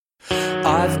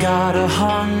I've got a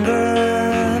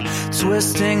hunger,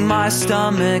 twisting my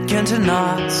stomach into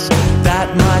knots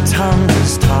that my tongue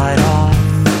is tied off.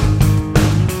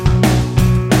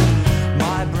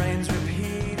 My brain's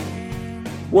repeating.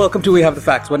 Welcome to We Have the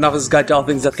Facts, one novice's guide to all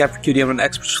things Death Cab for Cutie and an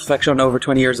expert perspective on over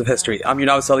 20 years of history. I'm your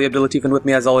novice, Ali Abdulatif, and with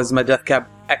me, as always, is my Death Cab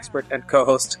expert and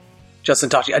co-host, Justin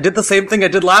Tachi. I did the same thing I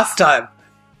did last time.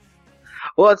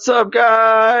 What's up,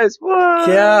 guys? What?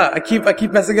 Yeah, I keep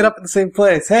messing it up in the same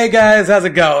place. Hey guys, how's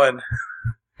it going?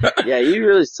 Yeah, you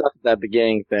really suck at that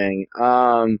beginning thing.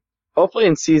 Hopefully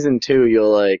in season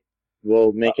 2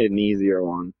 we'll make it an easier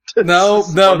one. No,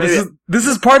 this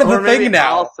is part of the thing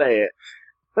now. I'll say it.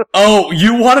 Oh,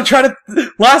 you want to try to...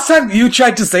 Last time you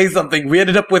tried to say something, we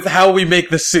ended up with how we make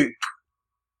the soup.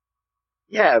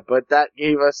 Yeah, but that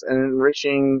gave us an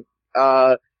enriching,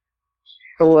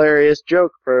 hilarious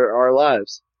joke for our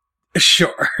lives.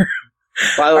 Sure.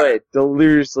 By the way,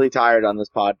 deliriously tired on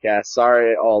this podcast.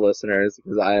 Sorry, all listeners,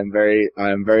 because I am very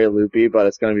loopy, but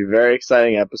it's going to be a very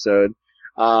exciting episode.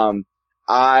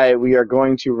 We are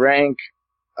going to rank,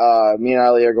 me and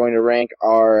Ali are going to rank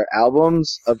our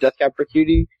albums of Death Cab for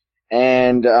Cutie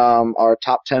and, our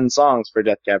top 10 songs for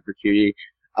Death Cab for Cutie.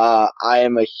 I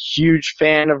am a huge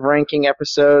fan of ranking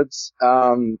episodes,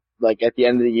 at the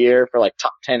end of the year for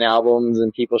top 10 albums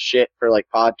and people shit for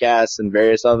podcasts and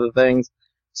various other things.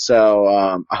 So,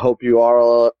 I hope you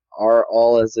are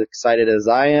all as excited as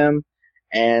I am.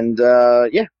 And,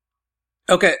 yeah.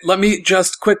 Okay, let me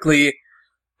just quickly,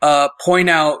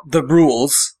 point out the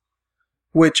rules,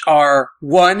 which are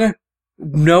 1,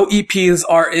 no EPs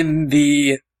are in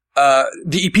the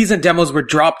EPs and demos were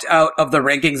dropped out of the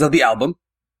rankings of the album.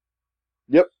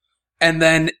 Yep. And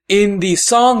then in the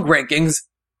song rankings,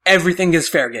 everything is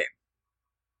fair game.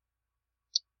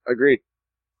 Agreed.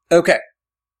 Okay.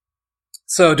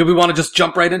 So, do we want to just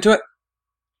jump right into it?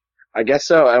 I guess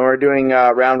so. And we're doing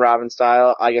round robin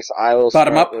style. I guess I will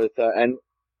bottom start up with and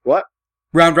what?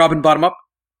 Round robin, bottom up.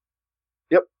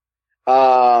 Yep.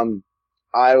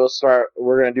 I will start.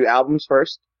 We're gonna do albums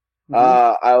first.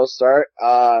 Mm-hmm. I will start.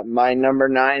 My number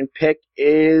 9 pick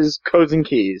is Codes and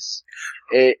Keys.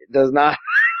 It does not.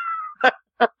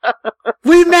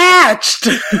 We matched!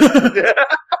 You're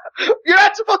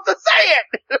not supposed to say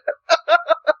it!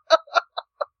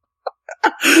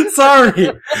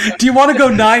 Sorry. Do you want to go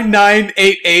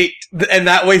 9988 and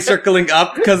that way circling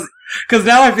up? Because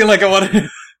now I feel like I want to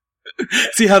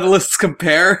see how the lists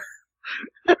compare.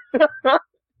 You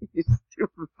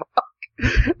stupid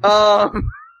fuck.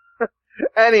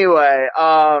 Anyway,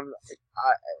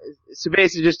 so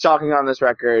basically just talking on this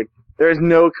record, there's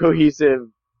no cohesive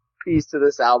piece to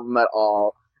this album at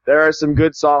all. There are some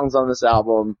good songs on this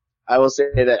album. I will say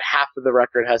that half of the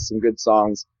record has some good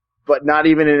songs, but not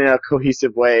even in a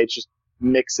cohesive way. It's just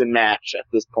mix and match at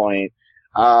this point.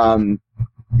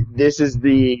 This is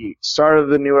the start of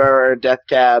the new era of Death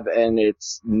Cab, and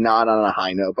it's not on a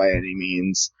high note by any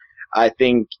means. I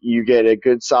think you get a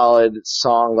good solid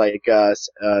song like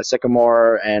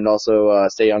Sycamore and also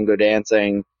Stay Young Go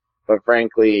Dancing, but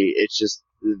frankly, it's just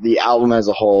the album as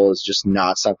a whole is just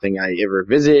not something I ever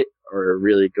visit or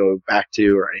really go back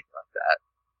to or anything like that.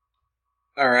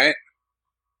 All right.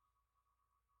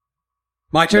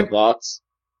 My turn? No thoughts?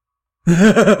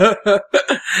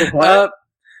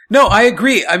 No, I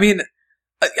agree. I mean,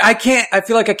 I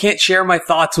feel like I can't share my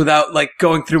thoughts without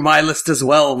going through my list as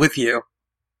well with you.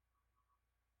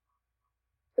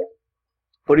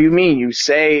 What do you mean? You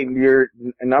say your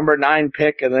number 9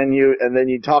 pick and then you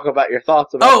talk about your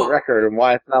thoughts about the record and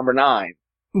why it's number 9.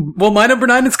 Well, my number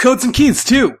 9 is Codes and Keys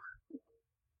too.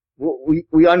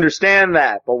 We understand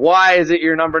that, but why is it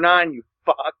your number 9, you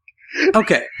fuck?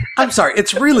 Okay. I'm sorry.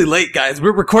 It's really late, guys.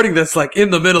 We're recording this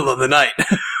in the middle of the night.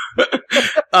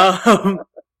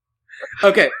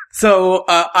 Okay. So,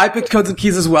 I picked Codes and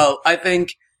Keys as well. I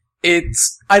think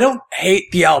I don't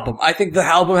hate the album. I think the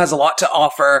album has a lot to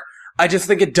offer. I just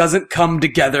think it doesn't come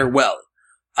together well.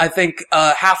 I think,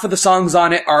 half of the songs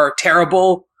on it are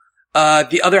terrible.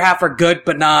 The other half are good,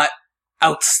 but not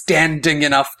outstanding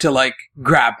enough to,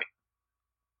 grab me.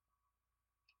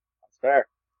 That's fair.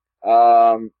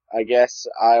 I guess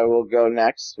I will go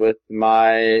next with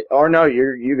you go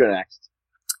next.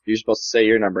 You're supposed to say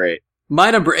your number 8. My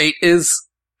number 8 is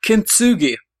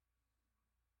Kintsugi.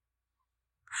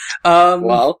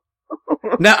 Well.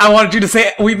 Now, I wanted you to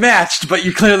say we matched, but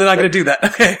you're clearly not going to do that.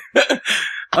 Okay.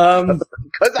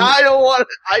 Because I don't want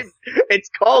it's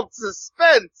called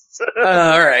suspense.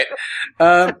 Alright.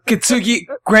 Kintsugi,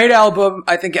 great album.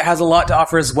 I think it has a lot to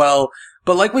offer as well.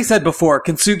 But like we said before,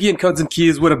 Kintsugi and Codes and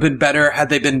Keys would have been better had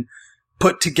they been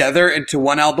put together into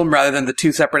one album rather than the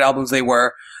 2 separate albums they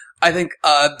were. I think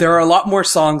there are a lot more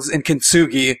songs in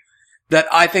Kintsugi that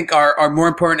I think are more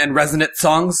important and resonant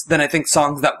songs than I think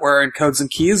songs that were in Codes and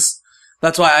Keys.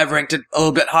 That's why I've ranked it a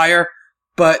little bit higher,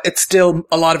 but it's still,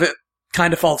 a lot of it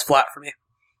kind of falls flat for me.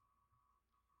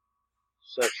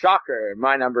 So, shocker,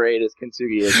 my number 8 is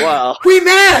Kintsugi as well. We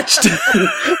matched!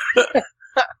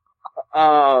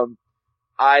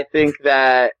 I think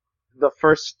that the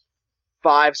first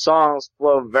 5 songs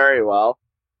flow very well.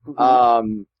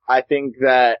 Mm-hmm. I think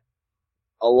that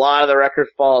a lot of the record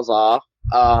falls off,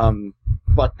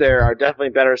 but there are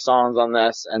definitely better songs on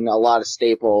this and a lot of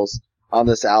staples on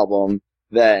this album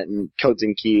than Codes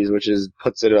and Keys, which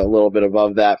puts it a little bit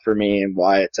above that for me and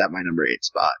why it's at my number 8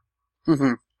 spot.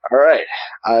 Mm-hmm. Alright,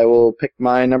 I will pick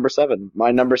my number 7.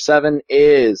 My number 7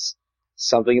 is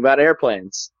Something About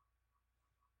Airplanes.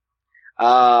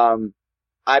 I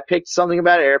picked Something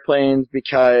About Airplanes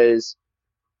because,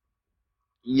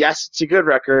 yes, it's a good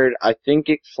record. I think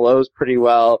it flows pretty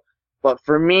well. But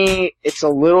for me, it's a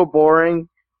little boring.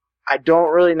 I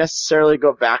don't really necessarily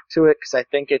go back to it because I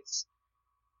think it's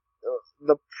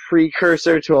the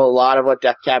precursor to a lot of what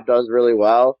Death Cab does really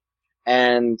well.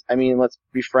 And, I mean, let's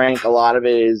be frank, a lot of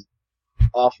it is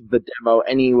off of the demo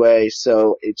anyway,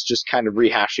 so it's just kind of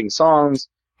rehashing songs,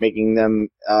 making them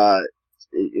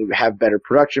have better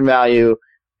production value,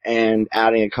 and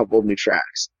adding a couple of new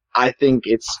tracks. I think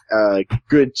it's a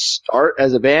good start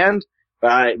as a band,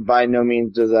 but by no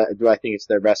means do I think it's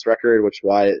their best record, which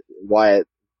why it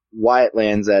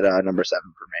lands at number 7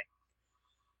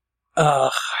 for me.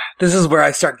 This is where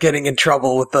I start getting in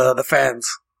trouble with the fans.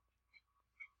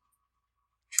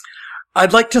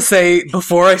 I'd like to say,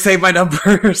 before I say my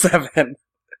number 7,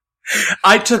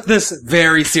 I took this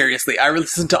very seriously. I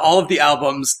listened to all of the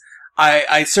albums.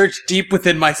 I searched deep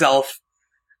within myself.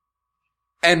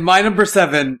 And my number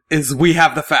 7 is We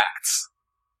Have the Facts.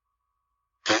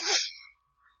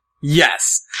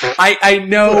 Yes. I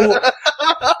know,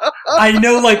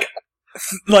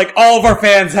 like all of our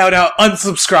fans how now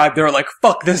unsubscribed. They were like,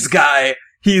 fuck this guy.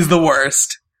 He's the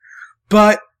worst.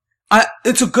 But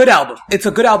it's a good album. It's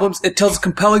a good album. It tells a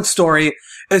compelling story.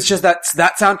 It's just that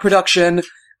sound production,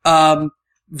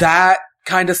 that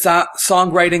kind of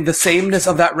songwriting, the sameness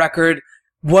of that record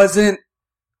wasn't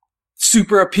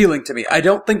super appealing to me. I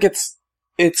don't think it's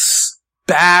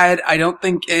bad. I don't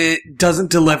think it doesn't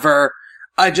deliver.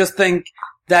 I just think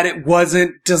that it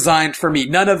wasn't designed for me.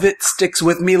 None of it sticks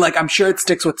with me. Like, I'm sure it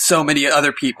sticks with so many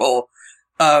other people.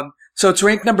 So it's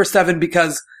ranked number 7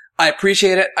 because I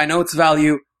appreciate it. I know its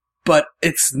value. But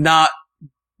it's not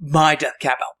my Death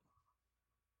Cab album.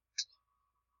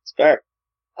 It's fair.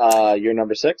 Your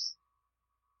number 6?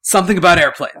 Something About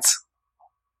Airplanes.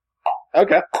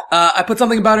 Okay. I put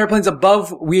Something About Airplanes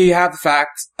above We Have the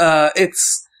Facts.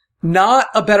 It's not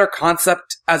a better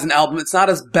concept as an album. It's not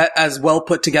as well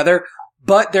put together.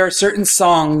 But there are certain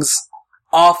songs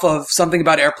off of Something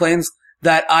About Airplanes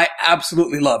that I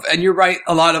absolutely love. And you're right,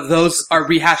 a lot of those are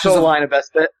rehashes of Line of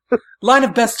Best Fit. Line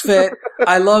of Best Fit.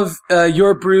 I love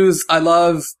Your Bruise. I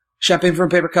love Champagne from a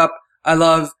Paper Cup.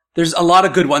 There's a lot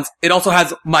of good ones. It also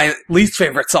has my least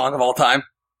favorite song of all time.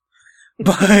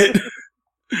 But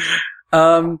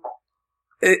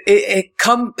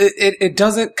it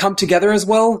doesn't come together as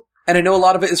well. And I know a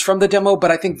lot of it is from the demo,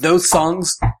 but I think those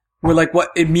songs were like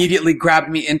what immediately grabbed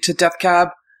me into Death Cab.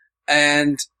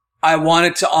 And I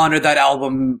wanted to honor that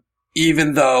album,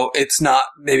 even though it's not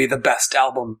maybe the best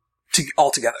album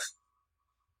altogether.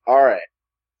 Alright.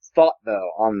 Thought, though,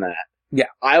 on that. Yeah.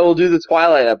 I will do the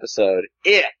Twilight episode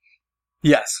if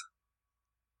Yes.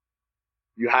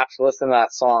 you have to listen to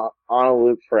that song on a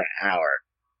loop for an hour.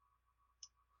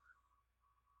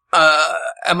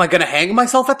 Am I gonna hang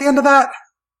myself at the end of that?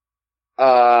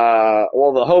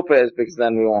 Well, the hope is because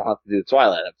then we won't have to do the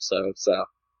Twilight episode, so.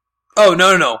 Oh,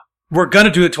 no. We're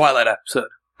gonna do a Twilight episode.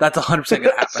 That's 100%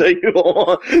 gonna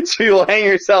happen. so you'll hang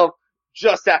yourself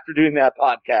just after doing that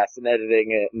podcast and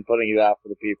editing it and putting it out for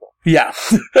the people. Yeah.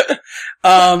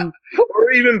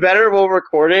 Or even better, we'll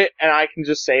record it and I can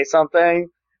just say something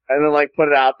and then put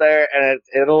it out there and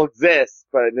it'll exist,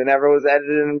 but it never was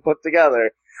edited and put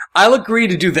together. I'll agree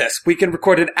to do this. We can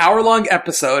record an hour-long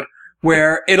episode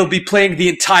where it'll be playing the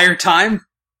entire time.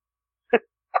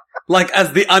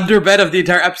 As the underbed of the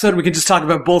entire episode, we can just talk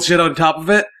about bullshit on top of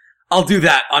it. I'll do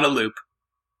that on a loop.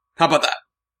 How about that?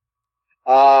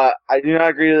 I do not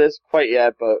agree to this quite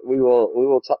yet, but we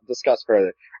will discuss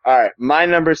further. Alright, my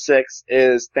number 6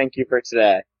 is Thank You for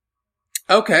Today.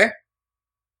 Okay.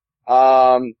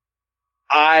 I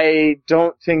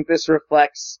don't think this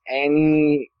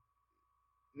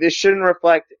shouldn't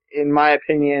reflect, in my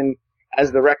opinion,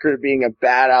 as the record being a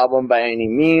bad album by any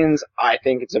means. I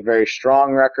think it's a very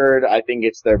strong record. I think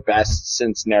it's their best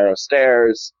since Narrow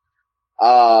Stairs.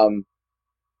 But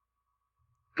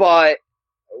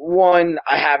one,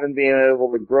 I haven't been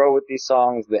able to grow with these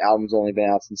songs. The album's only been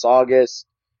out since August.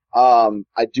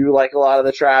 I do like a lot of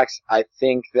the tracks. I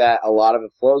think that a lot of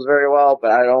it flows very well,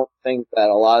 but I don't think that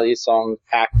a lot of these songs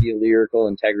pack the lyrical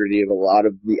integrity of a lot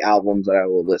of the albums that I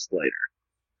will list later.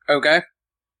 Okay.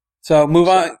 So move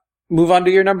on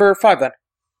to your number 5 then.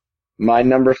 My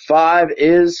number 5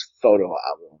 is Photo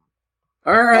Album.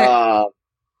 Alright.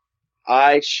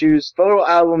 I choose Photo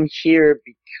Album here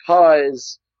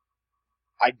because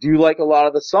I do like a lot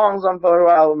of the songs on Photo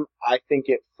Album. I think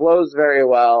it flows very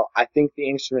well. I think the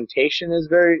instrumentation is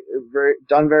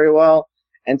done very well.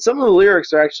 And some of the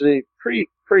lyrics are actually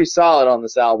pretty solid on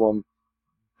this album.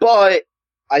 But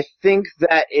I think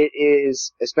that it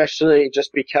is, especially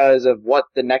just because of what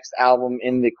the next album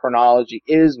in the chronology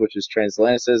is, which is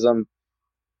Transatlanticism,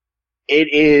 it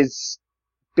is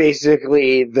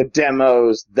basically the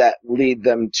demos that lead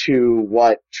them to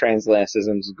what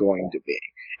Transatlanticism is going to be.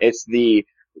 It's the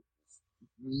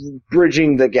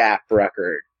bridging the gap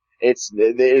record. It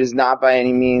is not by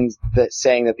any means that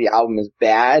saying that the album is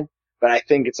bad, but I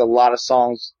think it's a lot of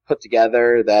songs put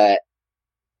together that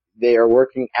they are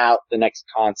working out the next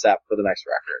concept for the next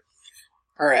record.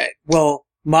 Alright. Well,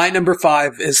 my number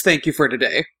 5 is Thank You for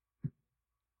Today.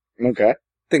 Okay. I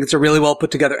think it's a really well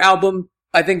put together album.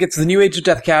 I think it's the new age of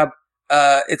Death Cab.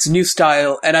 It's a new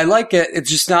style, and I like it. It's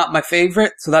just not my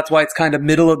favorite, so that's why it's kind of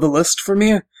middle of the list for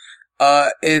me.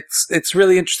 It's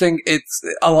really interesting.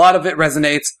 A lot of it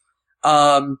resonates.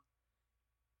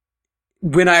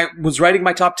 When I was writing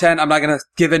my top 10, I'm not going to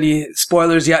give any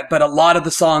spoilers yet, but a lot of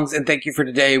the songs in Thank You for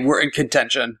Today were in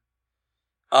contention.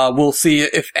 We'll see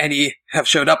if any have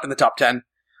showed up in the top 10.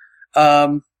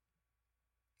 You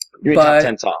mean top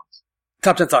 10 songs?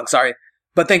 Top 10 songs, sorry.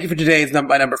 But Thank You for Today is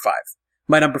my number 5.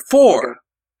 My number 4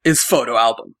 is Photo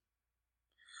Album.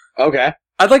 Okay.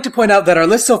 I'd like to point out that our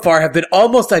lists so far have been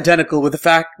almost identical with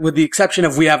the exception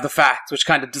of We Have the Facts, which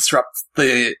kind of disrupts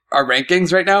our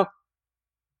rankings right now.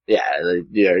 Yeah,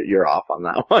 you're off on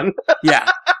that one. Yeah.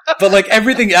 But like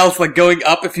everything else, like going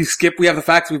up, if you skip We Have the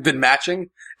Facts, we've been matching.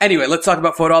 Anyway, let's talk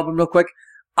about Photo Album real quick.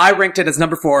 I ranked it as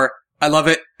number 4. I love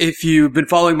it. If you've been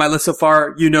following my list so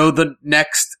far, you know the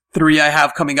next 3 I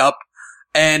have coming up.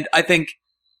 And I think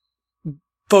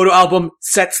Photo Album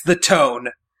sets the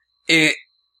tone. It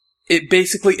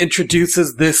basically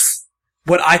introduces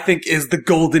what I think is the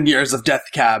golden years of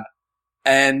Death Cab.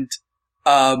 And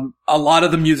a lot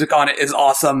of the music on it is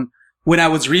awesome. When I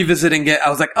was revisiting it, I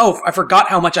was like, oh, I forgot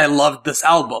how much I loved this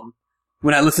album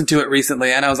when I listened to it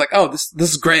recently. And I was like, oh, this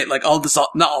is great. Like not all the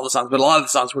songs, but a lot of the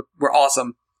songs were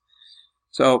awesome.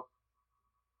 So,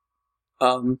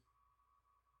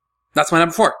 that's my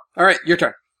number 4. All right, your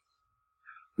turn.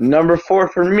 Number 4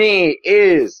 for me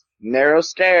is Narrow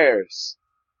Stairs.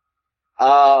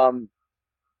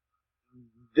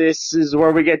 This is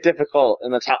where we get difficult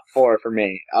in the top 4 for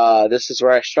me. This is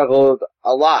where I struggled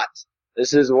a lot.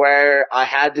 This is where I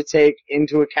had to take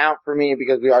into account for me,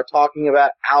 because we are talking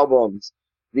about albums.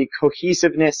 The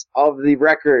cohesiveness of the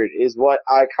record is what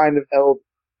I kind of held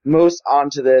most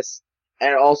onto this,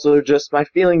 and also just my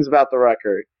feelings about the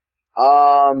record.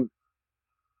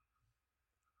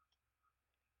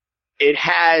 It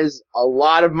has a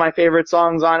lot of my favorite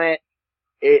songs on it.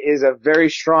 It is a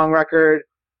very strong record,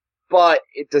 but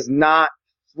it does not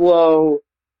flow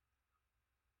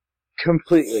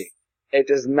completely. It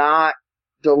does not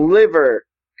deliver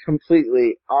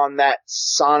completely on that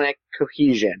sonic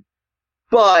cohesion.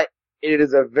 But it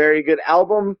is a very good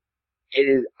album.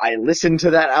 I listened to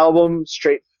that album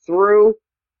straight through.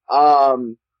 But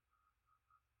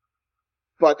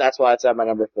that's why it's at my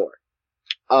number 4.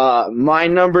 My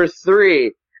number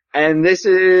 3, and this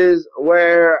is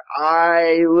where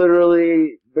I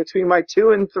literally, between my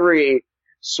 2 and 3,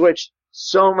 switched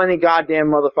so many goddamn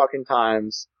motherfucking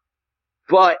times.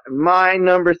 But my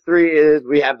number 3 is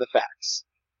We Have the Facts.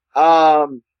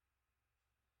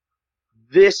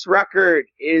 This record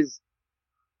is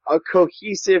a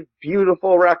cohesive,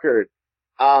 beautiful record.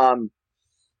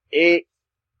 It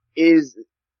is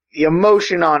the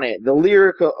emotion on it, the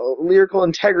lyrical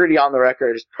integrity on the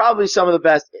record is probably some of the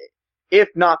best, if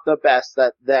not the best,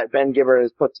 that Ben Gibbard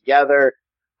has put together.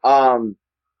 It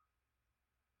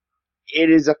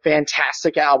is a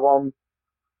fantastic album.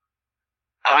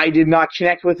 I did not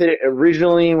connect with it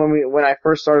originally when I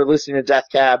first started listening to Death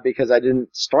Cab, because I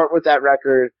didn't start with that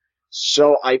record,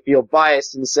 so I feel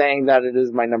biased in saying that it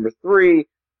is my number 3,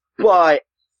 but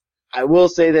I will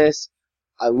say this,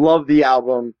 I love the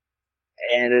album,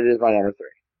 and it is my number 3.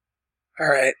 All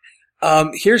right.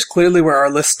 Here's clearly where our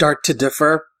lists start to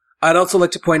differ. I'd also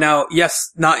like to point out,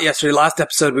 yes, not yesterday, last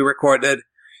episode we recorded,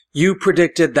 you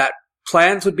predicted that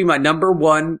Plans would be my number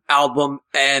one album,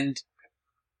 and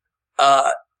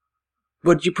what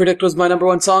did you predict was my number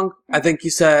one song? I think you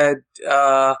said,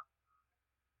 I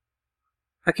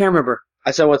can't remember. I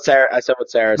said what Sarah said.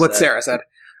 What Sarah said.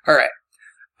 All right.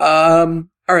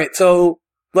 All right, so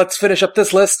let's finish up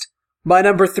this list. My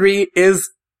number 3 is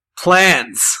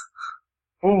Plans.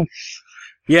 Oof.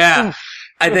 Yeah. Oof.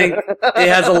 I think it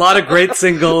has a lot of great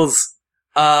singles.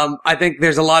 I think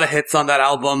there's a lot of hits on that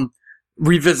album.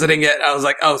 Revisiting it, I was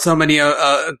like, oh, so many of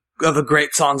the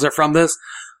great songs are from this.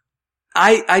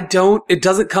 It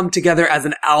doesn't come together as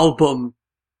an album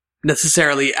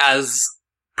necessarily as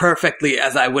perfectly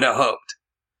as I would have hoped.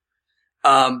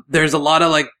 There's a lot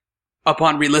of, like,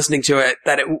 upon re-listening to it,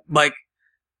 that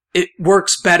it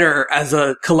works better as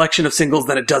a collection of singles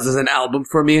than it does as an album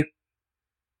for me.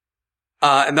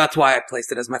 And that's why I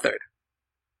placed it as my 3rd.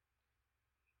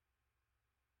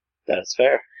 That's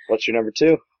fair. What's your number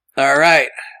 2? All right.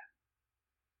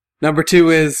 Number 2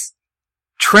 is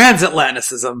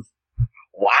Transatlanticism.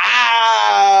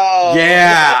 Wow!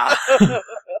 Yeah!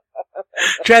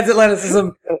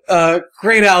 Transatlanticism,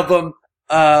 great album.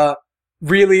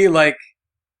 Really, like,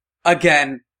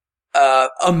 again,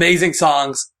 amazing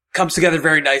songs. Comes together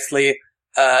very nicely.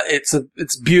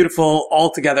 It's beautiful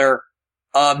altogether.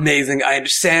 Amazing. I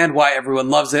understand why everyone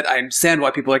loves it. I understand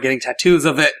why people are getting tattoos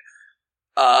of it.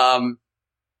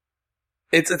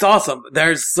 It's awesome.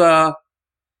 There's, I've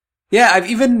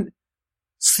even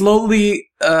slowly,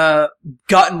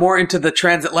 gotten more into the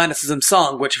Transatlanticism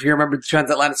song, which if you remember the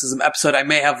Transatlanticism episode, I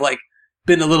may have, like,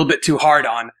 been a little bit too hard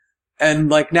on. And,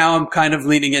 like, now I'm kind of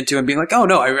leaning into and being like, oh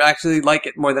no, I actually like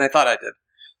it more than I thought I did.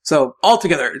 So,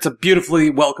 altogether, it's a beautifully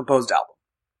well-composed album.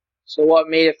 So what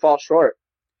made it fall short?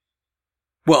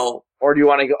 Well, Or do you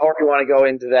want to go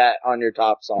into that on your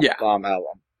top song, Yeah.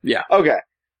 album? yeah. Okay.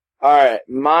 Alright.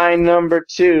 My number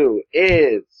 2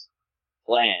 is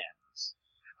Plans.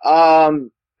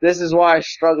 This is why I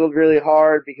struggled really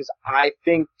hard, because I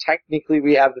think technically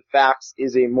We Have the Facts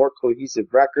is a more cohesive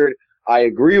record. I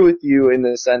agree with you in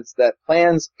the sense that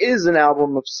Plans is an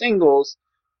album of singles,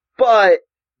 but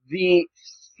the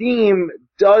theme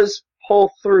does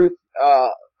pull through,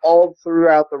 all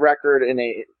throughout the record in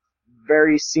a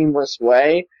very seamless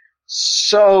way.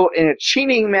 So, in a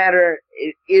cheating matter,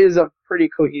 it is a pretty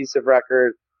cohesive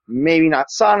record. Maybe not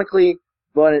sonically,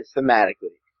 but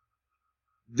thematically.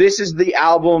 This is the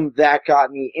album that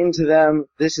got me into them.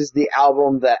 This is the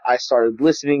album that I started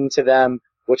listening to them,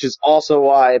 which is also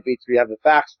why it beats We Have the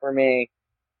Facts for me.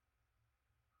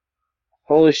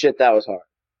 Holy shit, that was hard.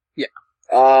 Yeah.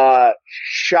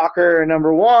 Shocker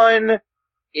number 1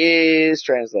 is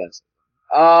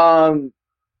Transatlanticism.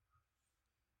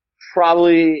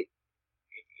 Probably,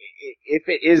 if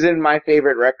it isn't my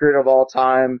favorite record of all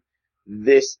time,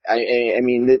 I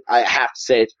have to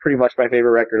say it's pretty much my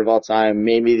favorite record of all time.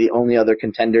 Maybe the only other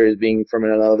contender is being from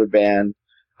another band,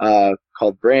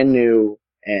 called Brand New,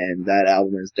 and that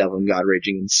album is Devil and God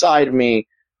Raging Inside Me.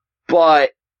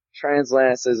 But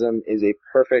Transatlanticism is a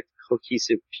perfect,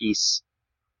 cohesive piece.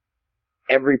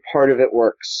 Every part of it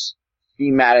works.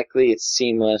 Thematically, it's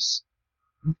seamless.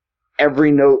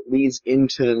 Every note leads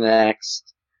into the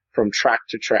next, from track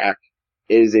to track.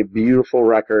 It is a beautiful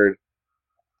record.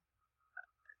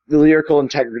 The lyrical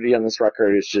integrity on this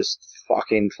record is just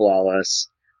fucking flawless.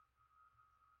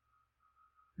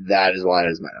 That is why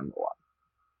it is my number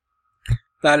 1.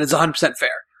 That is 100% fair.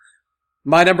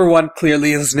 My number 1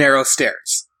 clearly is Narrow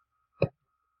Stairs.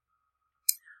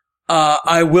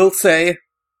 I will say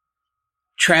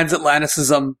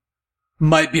Transatlanticism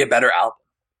might be a better album.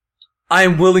 I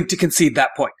am willing to concede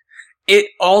that point. It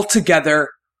altogether,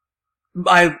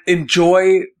 I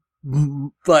enjoy,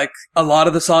 like, a lot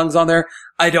of the songs on there.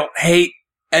 I don't hate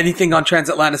anything on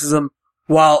Transatlanticism,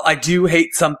 while I do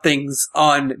hate some things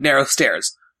on Narrow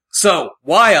Stairs. So,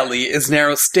 why, Ali, is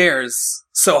Narrow Stairs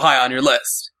so high on your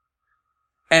list?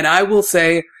 And I will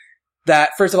say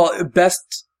that, first of all, it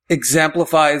best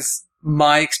exemplifies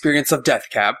my experience of Death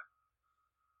Cab.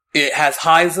 It has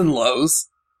highs and lows,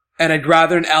 and I'd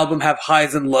rather an album have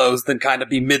highs and lows than kind of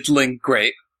be middling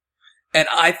great. And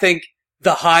I think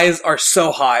the highs are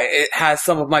so high. It has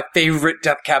some of my favorite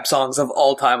Death Cab songs of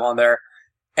all time on there,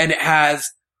 and it has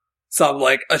some,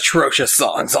 like, atrocious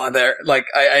songs on there. Like,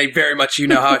 I very much, you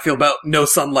know how I feel about No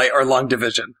Sunlight or Long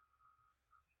Division.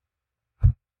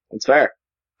 It's fair.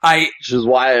 Which is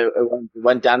why it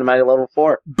went down to my level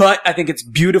 4. But I think it's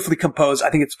beautifully composed.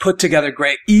 I think it's put together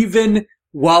great. Even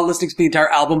while listening to the entire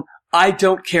album, I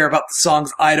don't care about the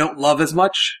songs I don't love as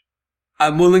much.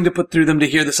 I'm willing to put through them to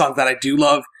hear the songs that I do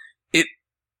love.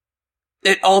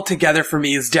 It all together for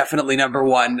me is definitely number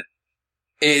one.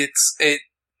 It's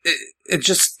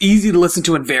just easy to listen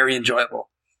to and very enjoyable.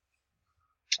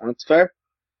 That's fair.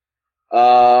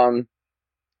 I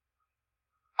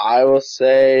will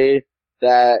say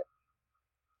that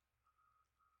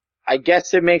I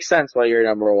guess it makes sense what your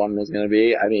number one was going to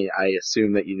be. I mean, I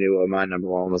assume that you knew what my number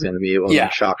one was going to be. It wasn't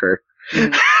a shocker.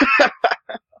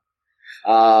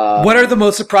 What are the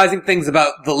most surprising things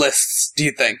about the lists, do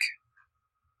you think?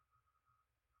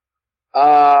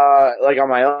 Like on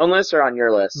my own list or on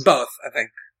your list? Both, I think.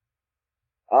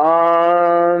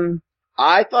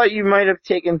 I thought you might have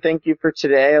taken Thank You for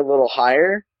Today a little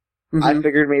higher. Mm-hmm. I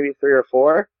figured maybe 3 or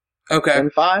 4. Okay.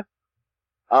 And 5.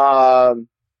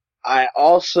 I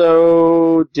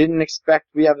also didn't expect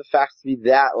We Have the Facts to be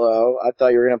that low. I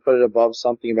thought you were going to put it above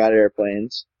Something About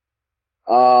Airplanes.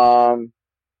 Other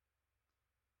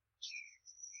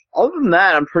than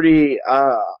that, I'm pretty,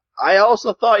 I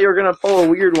also thought you were going to pull a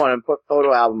weird one and put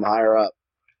Photo Album higher up.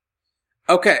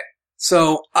 Okay.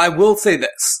 So I will say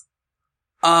this.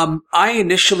 I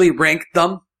initially ranked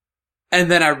them, and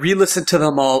then I re-listened to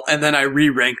them all, and then I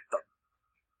re-ranked them.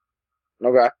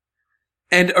 Okay.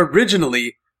 And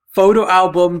originally, Photo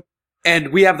Album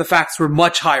and We Have the Facts were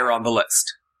much higher on the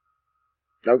list.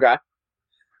 Okay.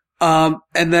 And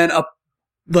then,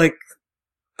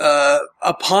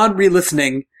 upon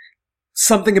re-listening,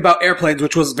 Something About Airplanes,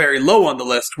 which was very low on the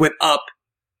list, went up,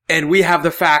 and We Have the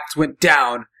Facts went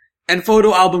down, and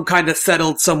Photo Album kind of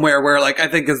settled somewhere where, I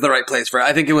think is the right place for it.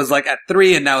 I think it was, at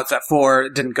 3, and now it's at 4.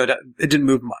 It didn't go down. It didn't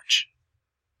move much.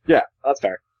 Yeah, that's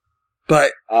fair.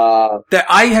 But, that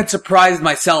I had surprised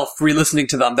myself re-listening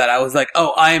to them that I was like,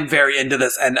 oh, I am very into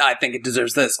this, and I think it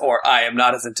deserves this, or I am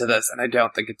not as into this, and I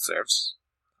don't think it deserves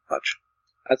much.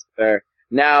 That's fair.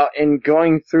 Now, in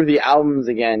going through the albums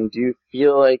again, do you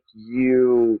feel like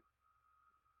you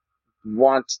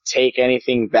want to take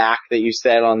anything back that you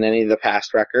said on any of the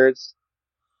past records?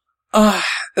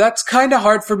 That's kind of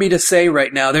hard for me to say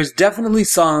right now. There's definitely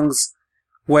songs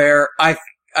where I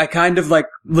kind of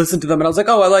listened to them and I was like,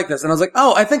 oh, I like this. And I was like,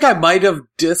 oh, I think I might have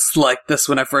disliked this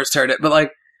when I first heard it.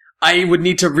 But I would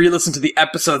need to re-listen to the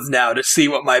episodes now to see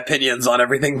what my opinions on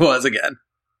everything was again.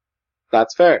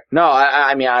 That's fair. No,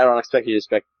 I mean, I don't expect you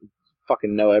to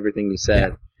fucking know everything you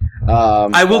said.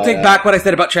 I will take back what I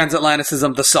said about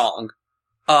Transatlanticism, the song.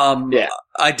 Yeah.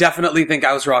 I definitely think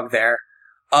I was wrong there.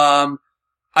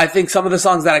 I think some of the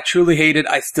songs that I truly hated,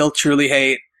 I still truly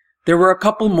hate. There were a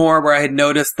couple more where I had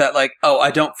noticed that, oh,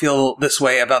 I don't feel this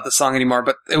way about the song anymore,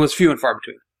 but it was few and far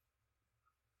between.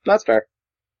 That's fair.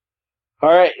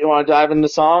 Alright, you want to dive into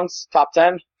songs? Top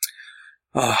 10?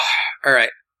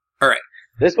 Alright.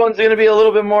 This one's going to be a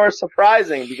little bit more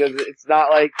surprising because it's not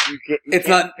like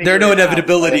there are no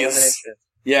inevitabilities.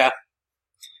 Yeah.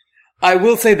 I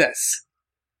will say this.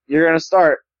 You're going to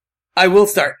start. I will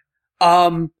start.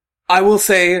 I will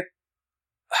say,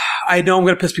 I know I'm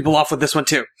going to piss people off with this one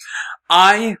too.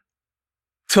 I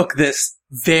took this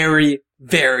very,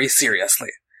 very seriously.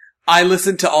 I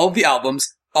listened to all of the albums,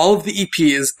 all of the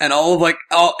EPs, and all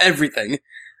of everything.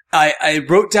 I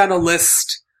wrote down a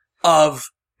list of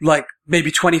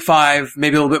maybe 25,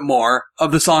 maybe a little bit more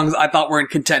of the songs I thought were in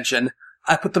contention.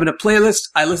 I put them in a playlist.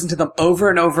 I listened to them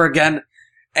over and over again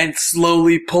and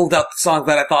slowly pulled out the songs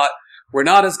that I thought were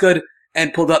not as good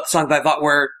and pulled out the songs that I thought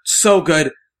were so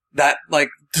good that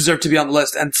deserved to be on the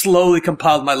list and slowly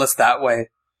compiled my list that way.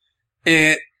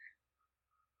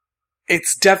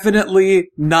 It's definitely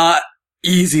not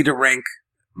easy to rank,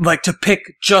 to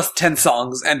pick just 10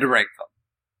 songs and to rank them.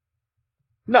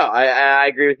 No, I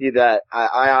agree with you that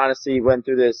I honestly went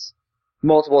through this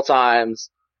multiple times,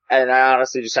 and I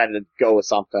honestly just had to go with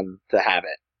something to have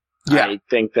it. Yeah. I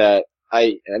think that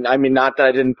I mean, not that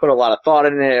I didn't put a lot of thought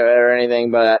in it or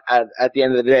anything, but at the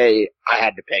end of the day, I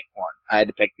had to pick one. I had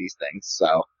to pick these things,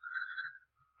 so.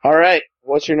 Alright,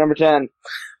 what's your number 10?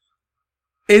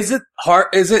 Is it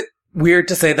weird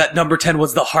to say that number 10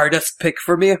 was the hardest pick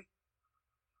for me?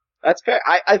 That's fair.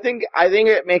 I think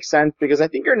it makes sense because I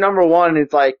think your number one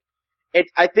is I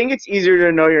think it's easier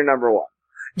to know your number one.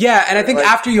 Yeah, and I think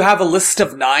after you have a list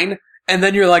of 9, and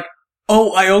then you're like,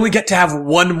 oh, I only get to have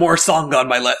one more song on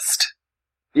my list.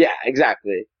 Yeah,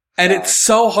 exactly. And it's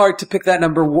so hard to pick that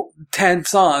number 10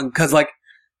 song, because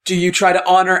do you try to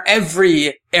honor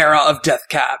every era of Death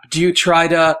Cab? Do you try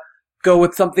to go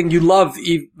with something you love,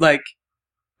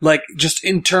 just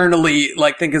internally,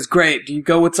 think is great? Do you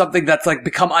go with something that's,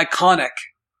 become iconic?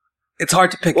 It's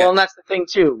hard to pick Well, and that's the thing,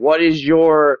 too. What is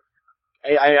your...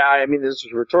 I mean, this is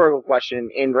a rhetorical question.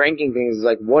 In ranking things,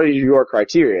 what is your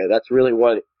criteria? That's really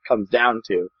what it comes down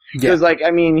to. Because, like,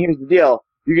 I mean, here's the deal.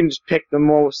 You can just pick the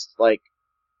most, like,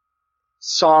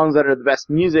 songs that are the best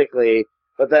musically,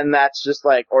 but then that's just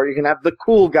like, or you can have the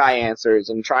cool guy answers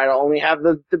and try to only have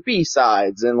the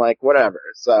B-sides and, like, whatever.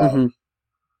 So,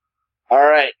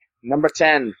 Alright, number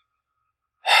 10.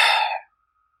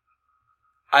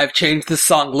 I've changed this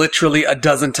song literally a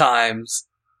dozen times,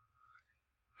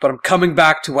 but I'm coming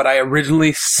back to what I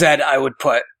originally said I would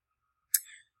put.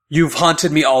 You've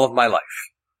haunted me all of my life.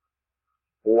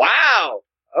 Wow!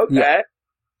 Okay. Yeah.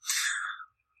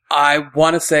 I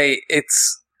want to say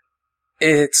it's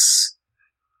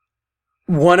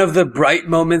one of the bright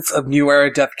moments of New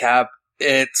Era Death Cab.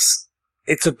 It's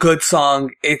a good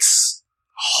song. It's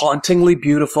hauntingly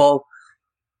beautiful.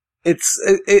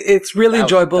 It's really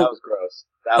enjoyable. That was gross.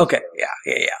 That was okay, gross.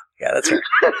 yeah, that's right.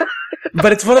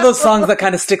 But it's one of those songs that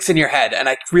kind of sticks in your head, and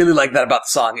I really like that about the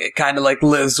song. It kind of, like,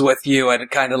 lives with you, and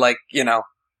it kind of, like, you know,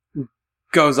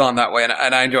 goes on that way,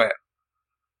 and I enjoy it.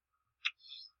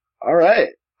 Alright.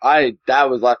 That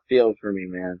was left field for me,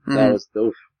 man. That was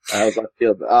left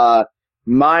field.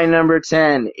 My number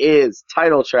 10 is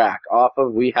Title Track off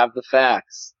of We Have the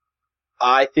Facts.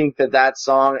 I think that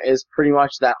song is pretty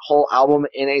much that whole album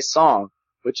in a song,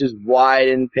 which is why I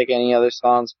didn't pick any other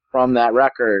songs from that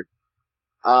record.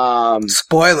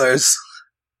 Spoilers.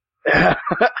 I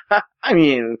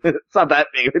mean, it's not that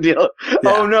big of a deal. Yeah.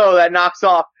 Oh no, that knocks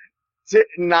off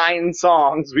 9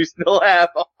 songs. We still have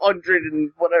 100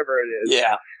 and whatever it is.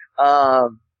 Yeah.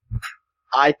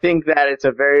 I think that it's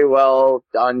a very well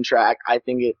done track. I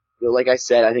think it, like I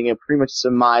said, I think it pretty much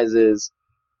surmises,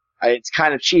 it's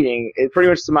kind of cheating. It pretty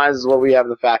much surmises what We Have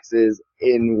the Facts is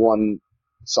in one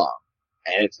song.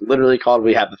 And it's literally called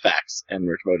We Have the Facts, and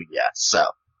we're voting yes, so.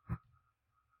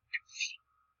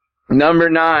 Number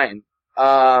 9.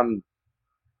 I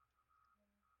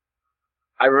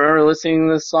remember listening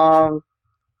to this song,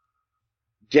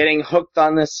 getting hooked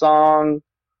on this song,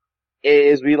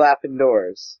 is We Laugh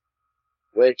Indoors,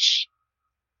 which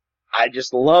I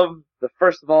just love.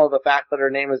 First of all, the fact that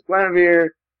her name is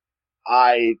Guinevere.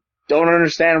 I don't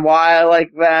understand why I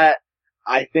like that.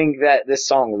 I think that this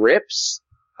song rips.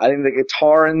 I think the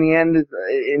guitar in the end,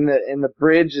 in the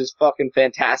bridge, is fucking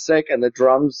fantastic, and the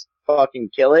drums fucking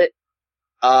kill it.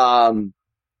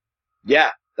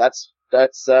 Yeah, that's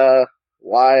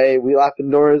why We Laugh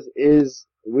Indoors,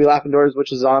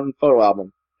 which is on Photo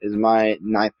Album, is my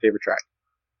 9th favorite track.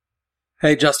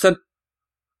 Hey, Justin.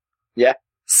 Yeah.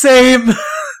 Same.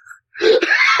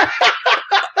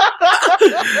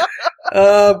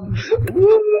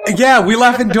 Yeah, We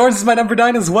Laugh Indoors is my number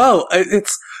 9 as well.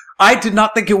 I did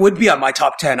not think it would be on my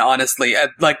top 10, honestly. It,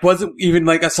 like, wasn't even,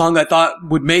 like, a song I thought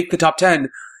would make the top 10.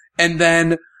 And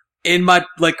then, in my,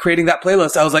 like, creating that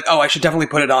playlist, I was like, oh, I should definitely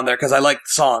put it on there, because I like the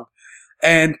song.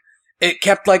 And it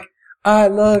kept, like, I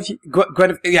love you.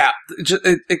 Yeah,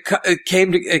 it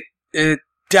came to, it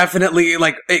definitely,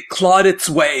 like, it clawed its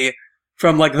way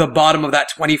from, like, the bottom of that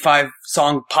 25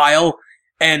 song pile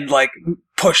and, like,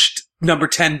 pushed number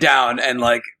 10 down and,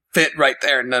 like, fit right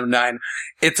there in number 9.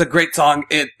 It's a great song.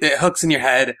 It hooks in your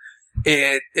head.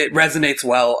 It resonates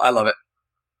well. I love it.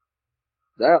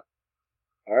 Yeah.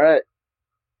 Alright.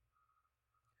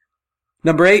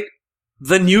 Number 8,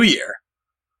 The New Year.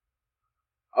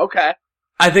 Okay.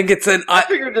 I think it's I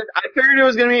figured it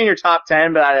was going to be in your top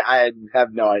 10, but I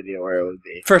have no idea where it would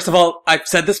be. First of all, I've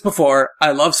said this before,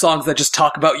 I love songs that just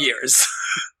talk about years.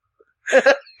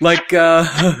 Like,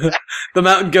 the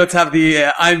Mountain Goats have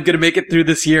the, I'm gonna make it through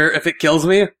this year if it kills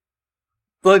me.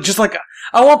 But just like,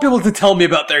 I want people to tell me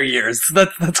about their years.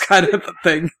 That's kind of the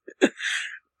thing.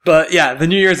 But yeah, The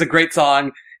New Year is a great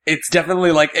song. It's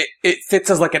definitely like, it fits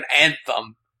as like an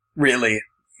anthem, really.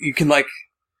 You can like,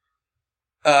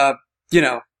 you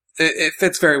know, it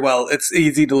fits very well. It's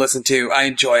easy to listen to. I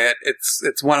enjoy it.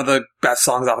 It's one of the best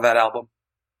songs off of that album.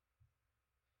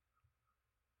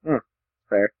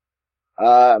 Fair.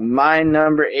 My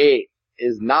number 8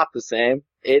 is not the same.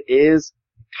 It is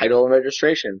Title and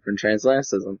Registration from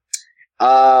Transatlanticism.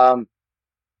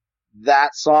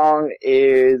 That song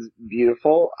is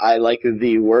beautiful. I like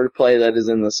the wordplay that is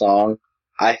in the song.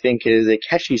 I think it is a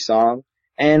catchy song,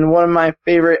 and one of my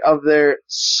favorite of their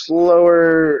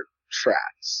slower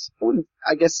tracks.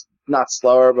 I guess not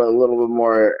slower, but a little bit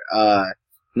more,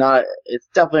 it's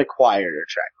definitely a quieter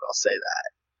track, I'll say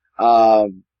that.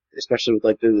 Especially with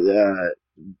like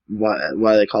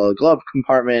why they call it Glove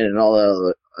Compartment and all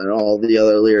the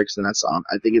other lyrics in that song.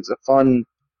 I think it's a fun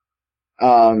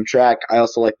track. I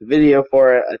also like the video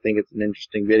for it. I think it's an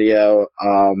interesting video.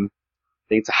 I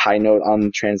think it's a high note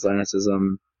on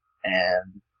transatlanticism,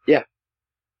 and yeah.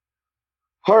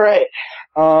 All right.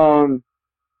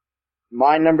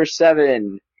 My number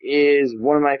 7 is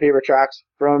one of my favorite tracks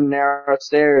from Narrow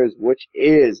Stairs, which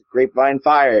is Grapevine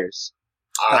Fires.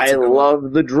 I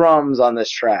love the drums on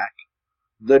this track.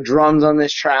 The drums on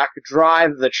this track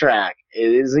drive the track.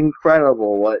 It is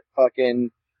incredible what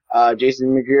fucking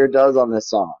Jason McGeer does on this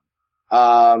song.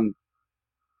 I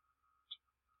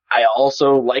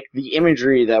also like the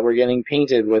imagery that we're getting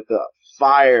painted with the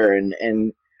fire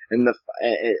and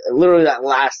literally that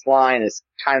last line is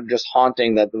kind of just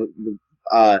haunting, that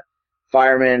the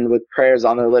firemen with prayers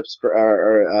on their lips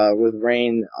or with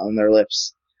rain on their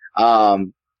lips.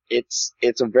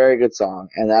 It's a very good song,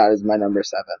 and that is my number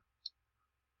 7.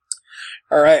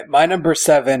 All right, my number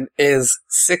 7 is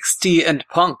 60 and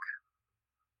Punk.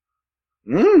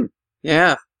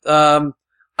 Yeah.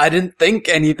 I didn't think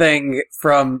anything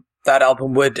from that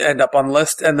album would end up on the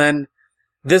list, and then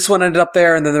this one ended up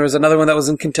there, and then there was another one that was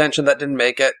in contention that didn't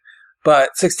make it.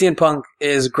 But 60 and Punk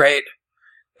is great.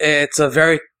 It's a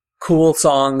very cool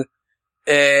song.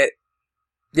 It's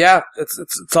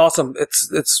awesome.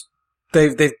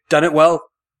 They've done it well,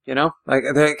 you know? I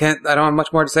don't have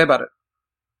much more to say about it.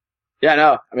 Yeah,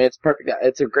 no. I mean, it's perfect.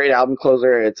 It's a great album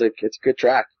closer. It's a good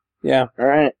track. Yeah. All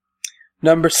right.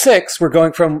 Number 6, we're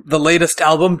going from the latest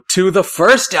album to the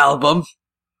first album.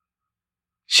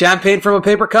 Champagne from a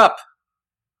Paper Cup.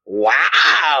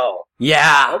 Wow.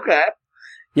 Yeah. Okay.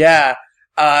 Yeah.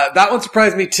 That one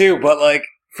surprised me too, but like,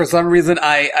 for some reason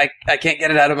I can't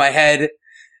get it out of my head.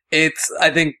 It's,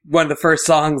 I think, one of the first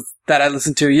songs that I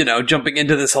listened to, you know, jumping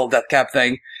into this whole Death Cab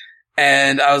thing.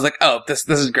 And I was like, oh, this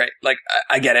is great. Like,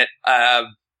 I get it. I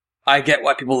get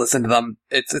why people listen to them.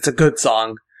 It's a good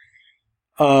song.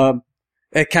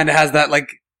 It kind of has that,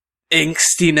 like,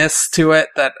 angstiness to it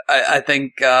that I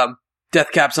think,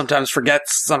 Death Cab sometimes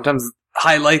forgets, sometimes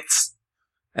highlights.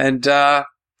 And,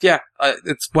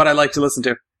 it's what I like to listen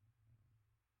to.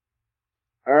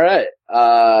 All right.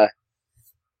 I'm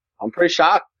pretty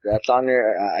shocked that's on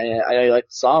your, I like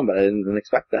the song, but I didn't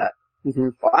expect that. Mm-hmm.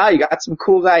 Wow, you got some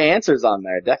cool guy answers on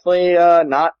there. Definitely,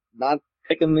 not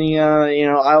picking the,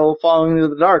 I Will Fall Into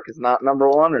the Dark is not number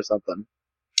 1 or something.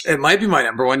 It might be my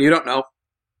number 1, you don't know.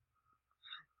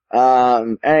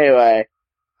 Anyway,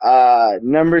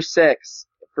 number 6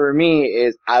 for me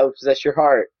is I Will Possess Your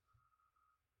Heart.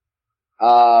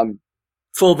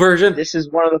 Full version? This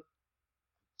is one of the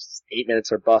 8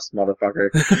 minutes or bust, motherfucker.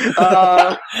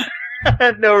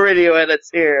 No radio edits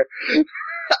here.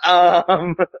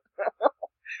 The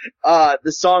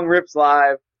song rips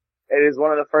live. It is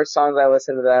one of the first songs I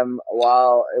listened to them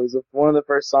while it was one of the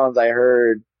first songs I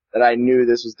heard that I knew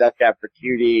this was Death Cab for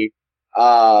Cutie.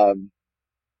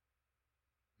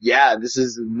 This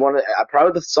is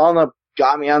probably the song that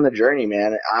got me on the journey,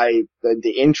 man.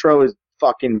 The intro is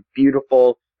fucking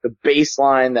beautiful. The bass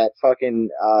line that fucking,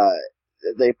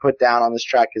 they put down on this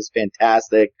track is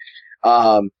fantastic.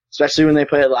 Especially when they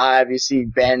play it live, you see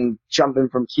Ben jumping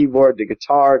from keyboard to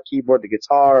guitar.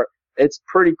 It's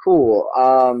pretty cool.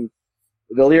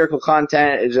 The lyrical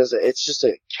content is it's just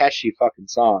a catchy fucking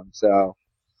song. So,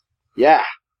 yeah.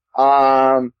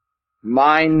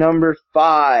 My number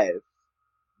 5.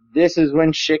 This is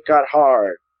When Shit Got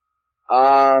Hard.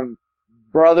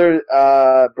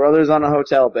 Brothers on a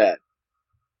Hotel Bed.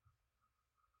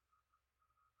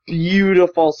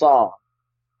 Beautiful song.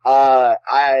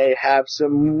 I have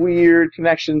some weird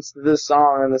connections to this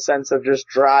song in the sense of just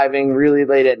driving really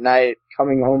late at night,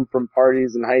 coming home from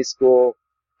parties in high school,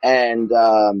 and,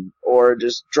 or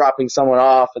just dropping someone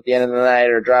off at the end of the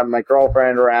night, or driving my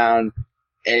girlfriend around,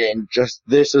 and just,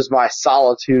 this is my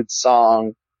solitude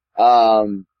song.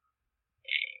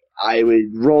 I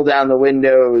would roll down the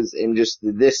windows and just,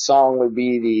 this song would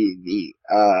be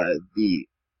the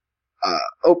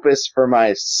opus for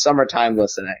my summertime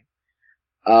listening.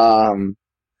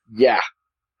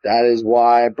 That is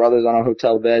why Brothers on a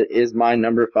Hotel Bed is my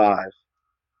number 5.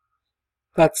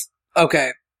 That's,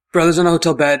 okay. Brothers on a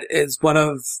Hotel Bed is one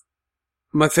of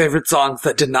my favorite songs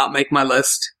that did not make my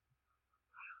list.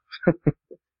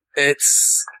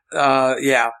 It's,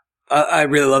 I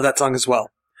really love that song as well.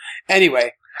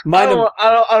 Anyway, I don't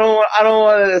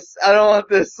want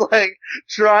this, like,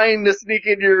 trying to sneak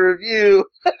into your review.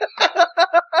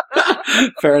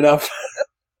 Fair enough.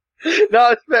 No,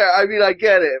 it's fair. I mean, I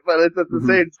get it, but it's at the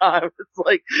same time, it's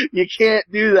like, you can't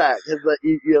do that, because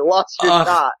you lost your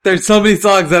shot. There's so many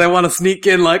songs that I want to sneak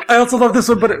in, like, I also love this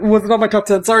one, but it wasn't on my top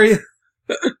 10, sorry.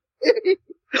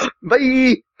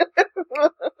 Bye!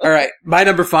 Alright, my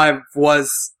number 5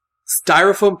 was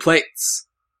Styrofoam Plates.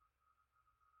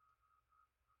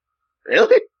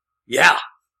 Really? Yeah.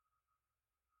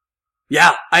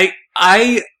 Yeah,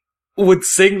 I would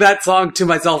sing that song to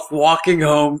myself walking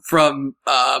home from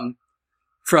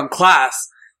class,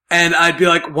 And I'd be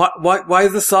like, why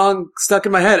is this song stuck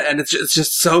in my head? And it's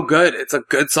just so good. It's a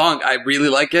good song. I really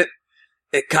like it.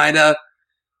 It kind of,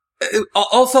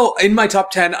 also in my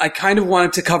top 10, I kind of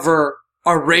wanted to cover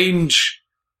a range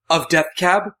of Death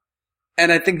Cab.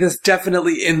 And I think this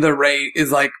definitely in the Ray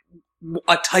is like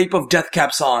a type of Death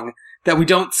Cab song that we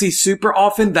don't see super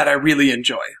often that I really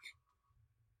enjoy.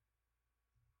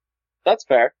 That's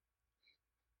fair.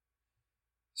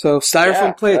 So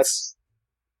styrofoam plates.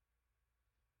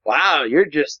 Wow, you're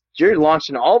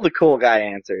launching all the cool guy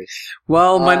answers.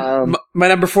 Well, my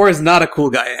number 4 is not a cool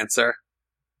guy answer.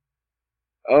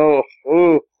 Oh,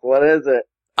 ooh, what is it?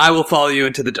 I Will Follow You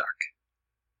Into the Dark.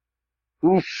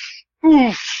 Oof,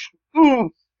 oof,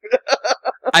 oof.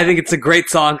 I think it's a great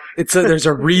song. There's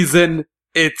a reason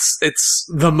it's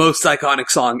the most iconic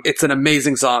song. It's an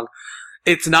amazing song.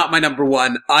 It's not my number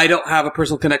 1. I don't have a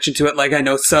personal connection to it. Like I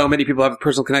know so many people have a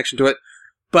personal connection to it,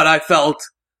 but I felt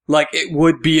like it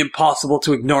would be impossible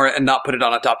to ignore it and not put it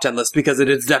on a top 10 list because it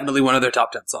is definitely one of their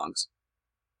top 10 songs.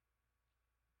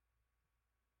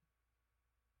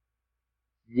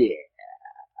 Yeah.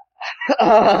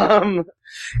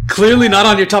 Clearly not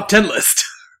on your top 10 list.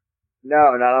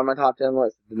 No, not on my top 10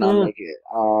 list. Did not make it.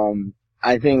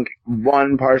 I think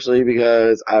one partially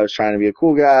because I was trying to be a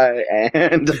cool guy,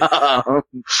 and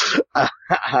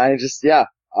I just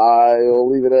will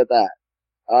leave it at that.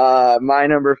 My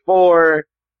number 4,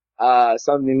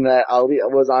 something that Ali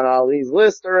was on Ali's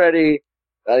list already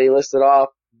that he listed off,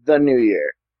 The New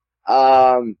Year.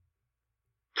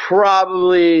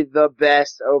 Probably the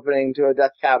best opening to a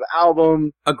Death Cab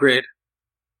album. Agreed.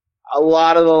 A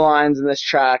lot of the lines in this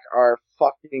track are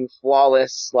fucking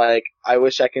flawless. Like, I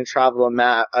wish I can travel a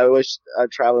map. I wish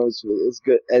traveling was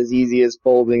as easy as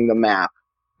folding the map.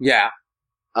 Yeah.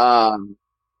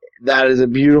 That is a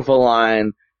beautiful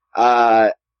line.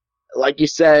 Like you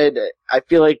said, I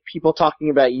feel like people talking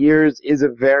about years is a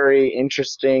very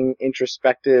interesting,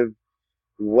 introspective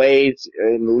way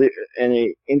and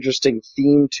an interesting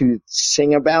theme to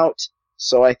sing about.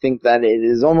 So I think that it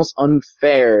is almost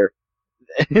unfair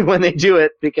when they do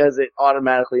it because it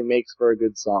automatically makes for a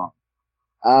good song.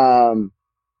 I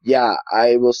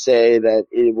will say that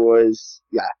it was,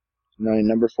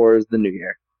 number 4 is The New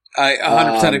Year. I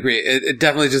 100% agree. It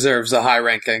definitely deserves a high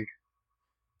ranking.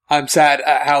 I'm sad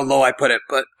at how low I put it,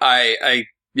 but I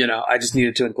just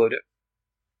needed to include it.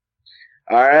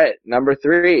 All right, number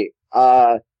 3,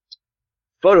 Photo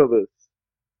Booth,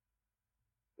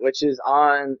 which is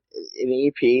on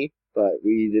an EP, but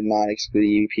we did not exclude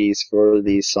EPs for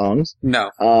these songs. No.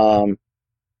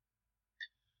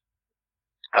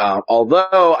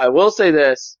 Although I will say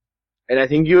this, and I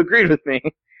think you agreed with me.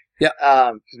 Yeah.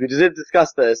 Because we did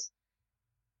discuss this.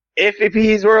 If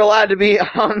EPs were allowed to be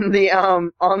on the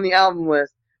album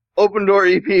list, Open Door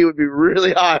EP would be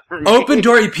really high for me. Open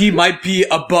Door EP might be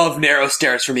above Narrow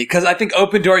Stairs for me, because I think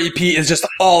Open Door EP is just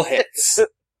all hits.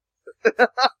 But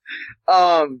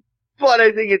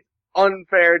I think it's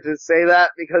unfair to say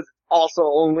that because it's also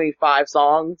only 5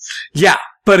 songs. Yeah,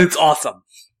 but it's awesome.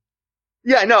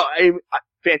 Yeah, no,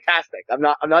 fantastic. I'm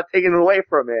not taking it away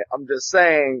from it. I'm just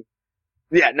saying,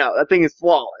 that thing is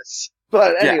flawless.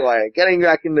 But anyway, getting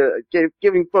back into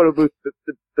giving Photo Booth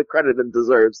the credit it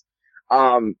deserves.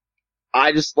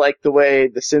 I just like the way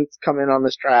the synths come in on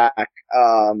this track.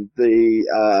 The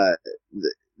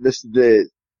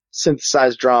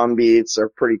synthesized drum beats are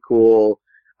pretty cool.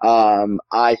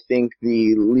 I think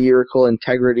the lyrical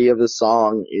integrity of the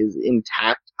song is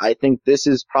intact. I think this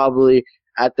is probably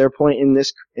at their point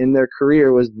in their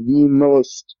career was the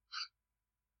most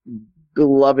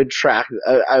beloved track.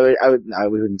 I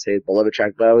wouldn't say beloved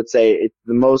track, but I would say it's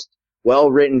the most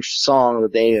well-written song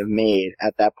that they have made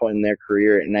at that point in their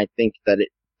career, and I think that it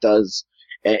does.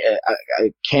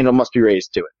 A candle must be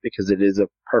raised to it because it is a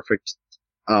perfect.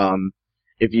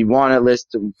 If you want to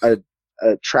list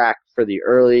a track for the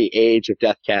early age of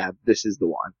Death Cab, this is the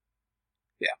one.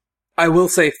 Yeah, I will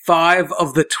say 5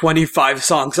 of the 25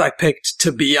 songs I picked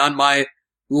to be on my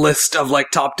list of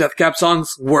like top Death Cab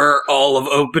songs were all of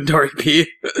Open Door EP.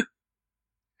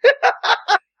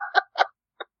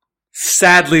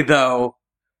 Sadly, though,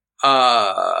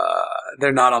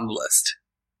 they're not on the list.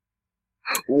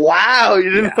 Wow, you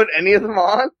didn't put any of them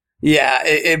on? Yeah,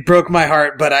 it broke my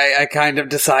heart, but I kind of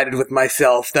decided with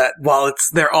myself that while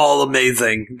they're all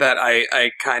amazing, that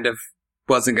I kind of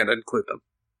wasn't going to include them.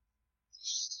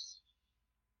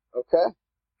 Okay.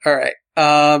 All right.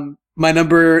 My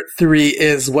number 3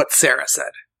 is What Sarah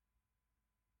Said.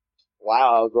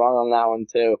 Wow, I was wrong on that one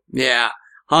too. Yeah.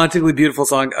 Hauntingly beautiful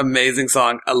song, amazing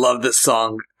song. I love this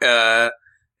song.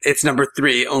 It's number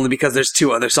 3 only because there's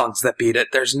 2 other songs that beat it.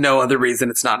 There's no other reason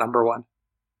it's not number 1.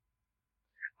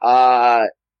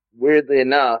 Weirdly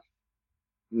enough,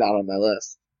 not on my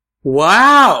list.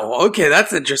 Wow. Okay,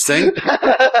 that's interesting.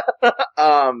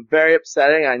 Very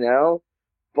upsetting, I know,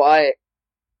 but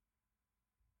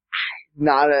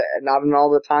not an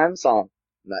all the time song.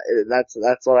 That's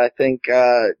what I think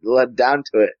led down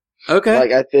to it. Okay.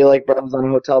 Like, I feel like Brothers on a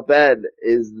Hotel Bed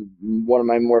is one of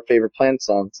my more favorite Plant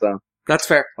songs, so. That's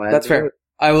fair. That's fair.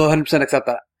 I will 100% accept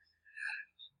that.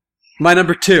 My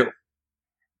number 2.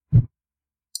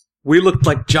 We Looked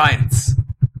Like Giants.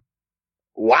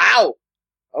 Wow!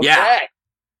 Okay.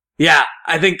 Yeah,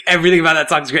 I think everything about that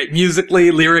song is great.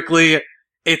 Musically, lyrically,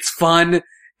 it's fun.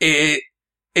 It,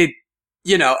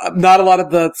 not a lot of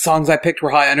the songs I picked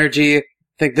were high energy. I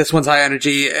think this one's high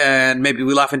energy, and maybe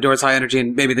We Laugh Indoors high energy,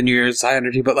 and maybe The New Year's high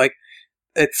energy, but like,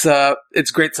 it's a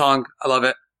great song. I love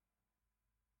it.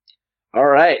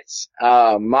 Alright.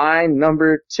 My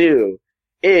number 2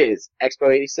 is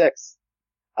Expo 86.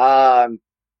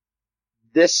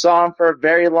 This song for a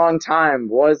very long time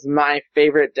was my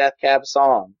favorite Death Cab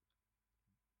song.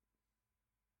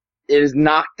 It is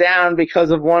knocked down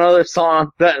because of one other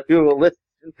song that we will listen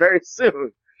to very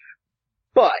soon.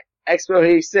 But Expo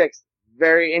 86,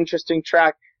 very interesting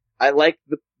track. I like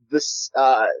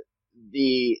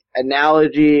the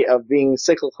analogy of being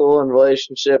cyclical in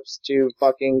relationships to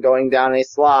fucking going down a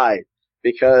slide.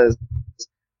 Because,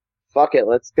 fuck it,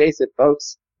 let's face it,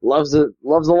 folks. Love's a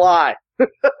lie.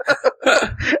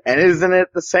 And isn't it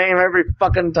the same every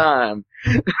fucking time?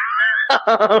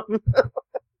 No,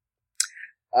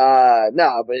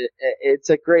 but it's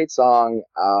a great song.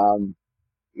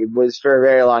 It was for a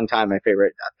very long time my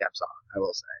favorite Death Cab song, I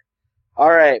will say.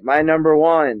 Alright, my number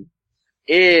 1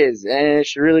 is, and it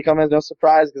should really come as no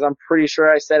surprise because I'm pretty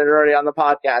sure I said it already on the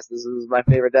podcast, this is my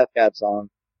favorite Death Cab song,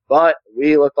 but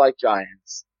We Look Like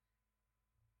Giants.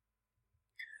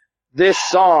 This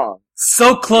song.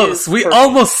 So close. We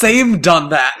almost same done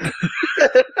that.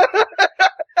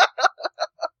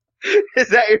 Is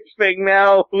that your thing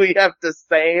now? We have to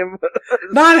same?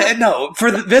 No,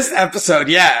 for this episode,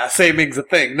 yeah, saming's a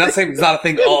thing. Not saming's not a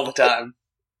thing all the time.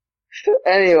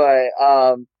 Anyway,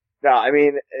 no, I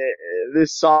mean,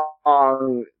 this song,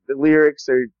 the lyrics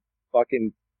are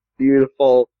fucking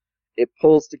beautiful. It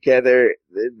pulls together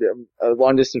a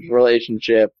long distance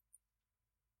relationship,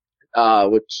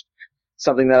 which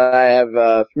something that I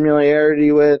have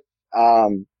familiarity with.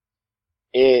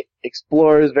 It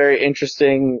explores very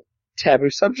interesting taboo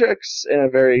subjects in a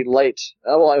very light,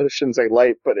 well, I shouldn't say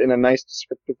light, but in a nice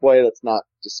descriptive way that's not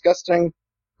disgusting.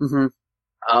 Mm-hmm.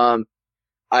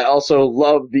 I also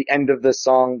love the end of this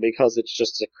song because it's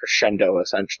just a crescendo,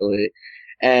 essentially.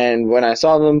 And when I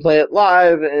saw them play it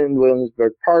live in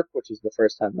Williamsburg Park, which is the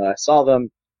first time that I saw them,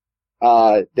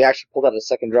 they actually pulled out a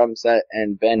second drum set,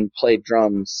 and Ben played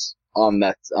drums on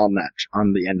the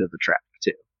end of the track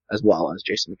too, as well as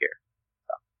Jason McGear.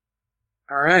 So.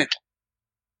 All right.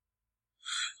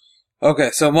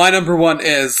 Okay, so my number 1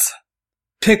 is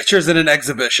Pictures in an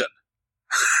Exhibition.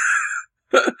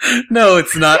 No,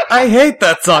 it's not. I hate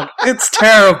that song. It's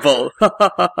terrible.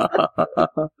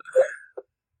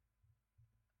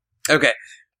 Okay.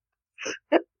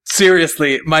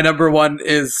 Seriously, my number 1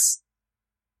 is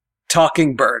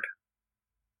Talking Bird.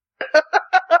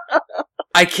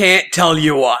 I can't tell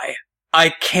you why. I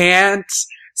can't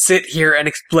sit here and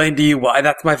explain to you why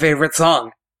that's my favorite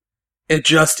song. It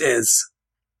just is.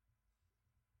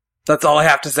 That's all I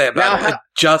have to say about it. It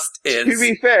just is. To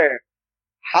be fair,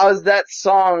 how's that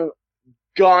song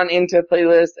gone into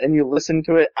playlist and you listen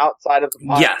to it outside of the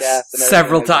podcast? Yes,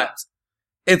 several times.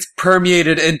 It's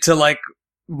permeated into, like,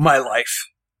 my life.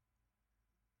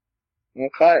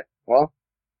 Okay, well,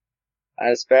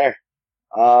 that is fair.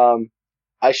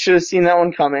 I should have seen that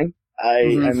one coming.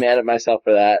 I'm mad at myself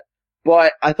for that.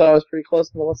 But I thought I was pretty close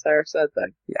to the what Sarah said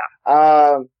thing. Yeah.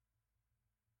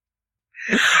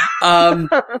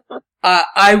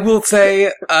 I will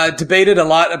say, debated a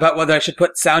lot about whether I should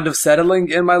put Sound of Settling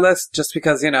in my list, just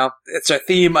because, it's our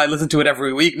theme. I listen to it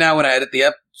every week now when I edit the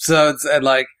episodes, and,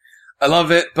 like, I love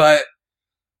it, but,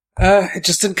 it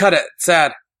just didn't cut it.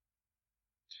 Sad.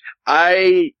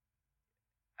 I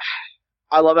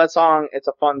love that song. It's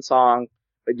a fun song,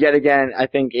 but yet again, I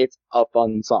think it's a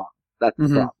fun song. That's the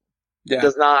problem. Yeah. It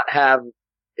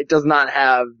does not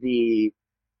have the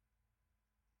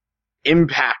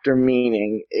impact or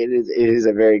meaning. It is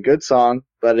a very good song,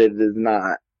 but I think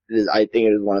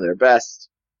it is one of their best,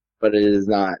 but it is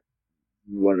not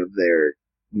one of their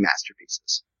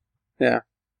masterpieces. Yeah.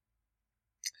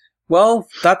 Well,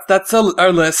 that's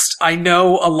our list. I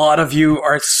know a lot of you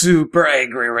are super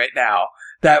angry right now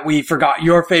that we forgot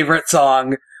your favorite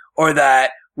song, or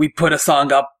that we put a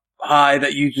song up high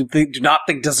that you do not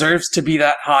think deserves to be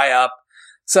that high up.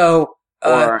 So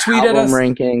Or tweet at album us,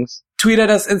 rankings.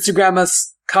 Instagram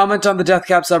us, comment on the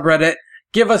Deathcap subreddit,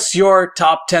 give us your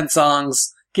top 10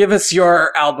 songs, give us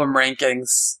your album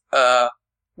rankings.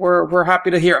 We're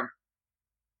happy to hear them.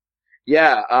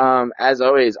 Yeah, as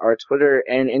always, our Twitter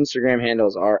and Instagram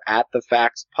handles are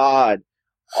 @thefactspod.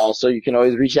 Also, you can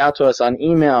always reach out to us on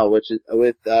email, which is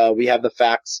we have the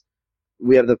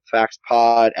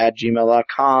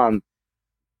factspod@gmail.com.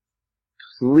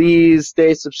 Please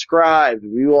stay subscribed.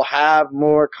 We will have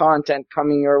more content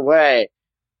coming your way.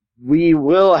 We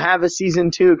will have a season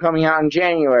 2 coming out in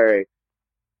January.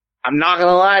 I'm not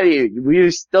gonna lie to you. We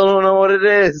still don't know what it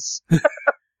is.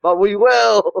 But we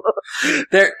will.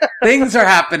 Things are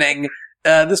happening.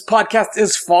 This podcast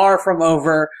is far from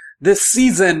over. This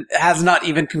season has not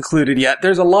even concluded yet.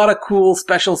 There's a lot of cool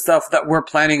special stuff that we're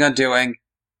planning on doing.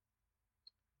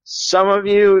 Some of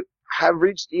you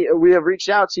we have reached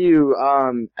out to you,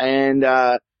 and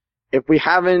if we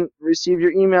haven't received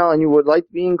your email and you would like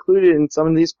to be included in some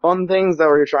of these fun things that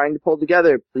we're trying to pull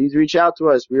together, please reach out to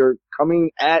us. We are coming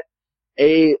at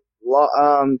a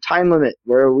time limit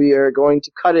where we are going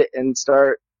to cut it and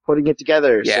start putting it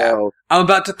together. Yeah. So I'm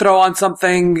about to throw on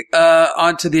something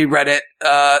onto the Reddit.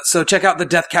 So check out the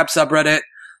Deathcap subreddit.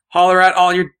 Holler at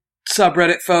all your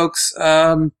subreddit folks.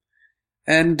 And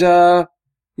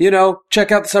check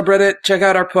out the subreddit. Check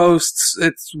out our posts.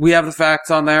 We have the facts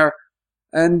on there.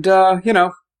 And do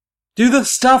the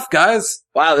stuff, guys.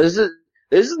 wow, this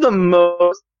is the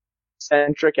most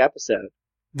centric episode.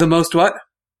 The most what?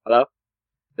 Hello?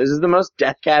 This is the most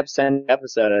Deathcap centric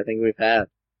episode I think we've had.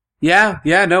 Yeah,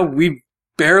 no, we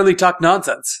barely talk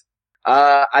nonsense.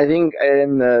 I think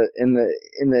in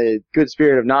the good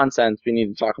spirit of nonsense, we need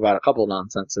to talk about a couple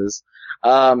nonsenses.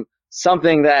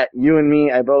 Something that you and me,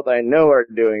 I know are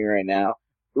doing right now.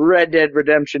 Red Dead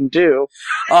Redemption 2.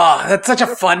 Oh, that's such a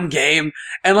fun game.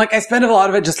 And I spend a lot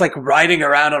of it just riding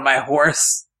around on my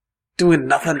horse, doing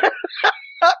nothing.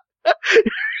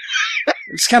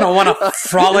 Just kind of want to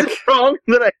frolic. Is it wrong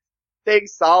that I take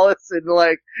solace in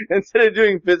instead of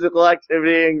doing physical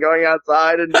activity and going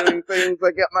outside and doing things,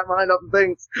 get my mind off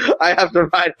things, I have to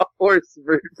ride a horse.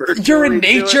 You're in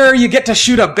nature. You get to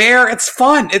shoot a bear. It's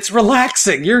fun. It's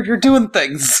relaxing. You're doing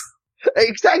things.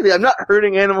 Exactly. I'm not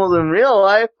hurting animals in real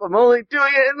life. I'm only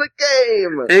doing it in the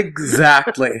game.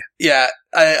 Exactly. Yeah,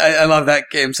 I love that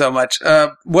game so much.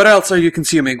 What else are you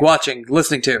consuming, watching,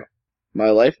 listening to? My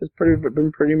life has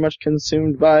been pretty much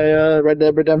consumed by Red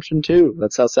Dead Redemption 2.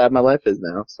 That's how sad my life is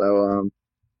now. So,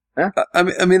 yeah.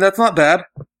 I mean that's not bad.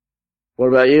 What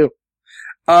about you?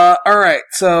 All right.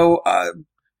 So,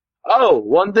 oh,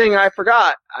 one thing I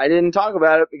forgot. I didn't talk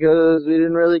about it because we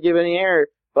didn't really give any air.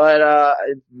 But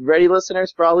ready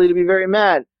listeners probably to be very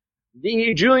mad.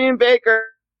 The Julian Baker,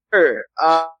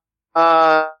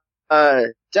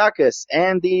 Dacus,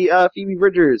 and the Phoebe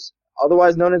Bridgers,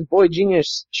 otherwise known as Boy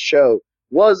Genius show,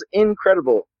 was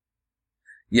incredible.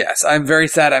 Yes, I'm very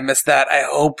sad I missed that. I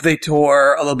hope they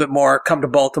tour a little bit more, come to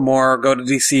Baltimore, go to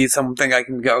DC, something I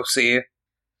can go see.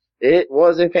 It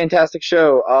was a fantastic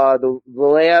show. The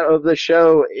layout of the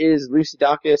show is Lucy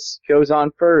Dacus goes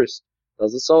on first,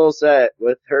 does a solo set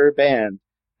with her band.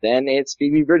 Then it's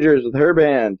Phoebe Bridgers with her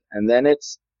band. And then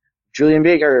it's Julian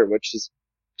Baker, which is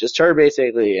just her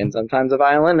basically, and sometimes a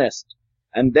violinist.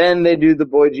 And then they do the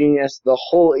Boy Genius, the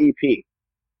whole EP.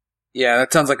 Yeah,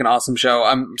 that sounds like an awesome show.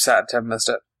 I'm sad to have missed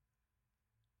it.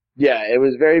 Yeah, it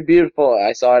was very beautiful.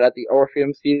 I saw it at the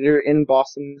Orpheum Theater in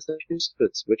Boston,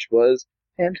 Massachusetts, which was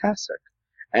fantastic.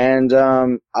 And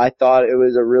I thought it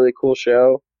was a really cool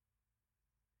show.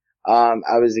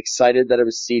 I was excited that it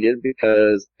was seated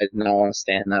because I did not want to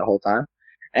stand that whole time.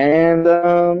 And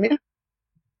yeah.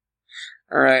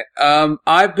 All right.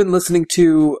 I've been listening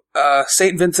to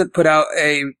St. Vincent put out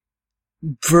a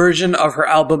version of her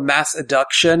album Mass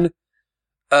Adduction,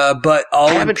 but all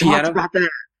I in haven't piano. talked about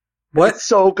that. What? It's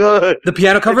so good. The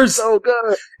piano covers? It's so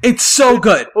good. It's so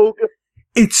good. So good.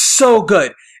 It's so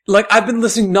good. I've been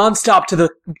listening nonstop to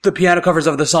the piano covers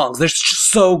of the songs. They're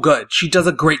just so good. She does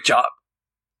a great job.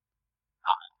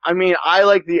 I mean, I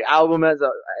like the album as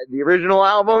the original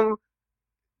album.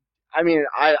 I mean,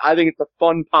 I think it's a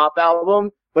fun pop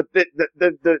album, but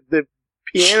the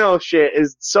piano shit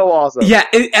is so awesome. Yeah,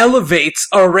 it elevates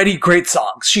already great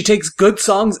songs. She takes good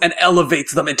songs and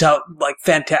elevates them into,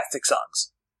 fantastic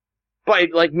songs. By,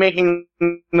 making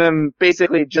them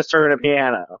basically just her and a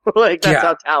piano. That's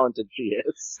how talented she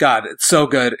is. God, it's so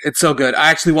good. It's so good. I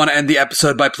actually want to end the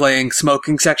episode by playing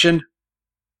Smoking Section.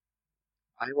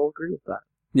 I will agree with that.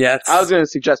 Yeah, I was going to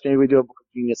suggest maybe we do a Boy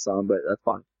Genius song, but that's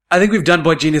fine. I think we've done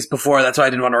Boy Genius before, that's why I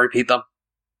didn't want to repeat them.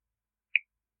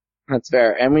 That's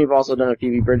fair. And we've also done a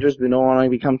Phoebe Bridgers. We don't want to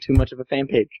become too much of a fan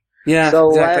page. Yeah, So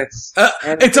exactly. let's...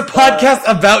 It's a podcast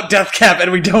about Death Cab,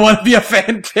 and we don't want to be a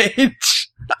fan page.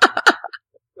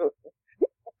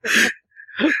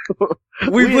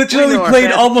 We've literally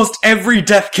played almost every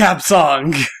Death Cab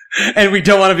song, and we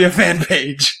don't want to be a fan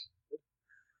page.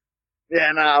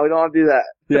 Yeah, no, we don't want to do that.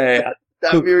 Yeah.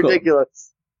 That'd be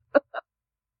ridiculous.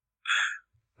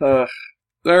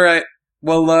 Alright.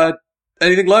 Well,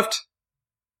 anything left?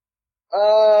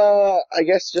 I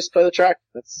guess just play the track.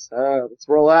 Let's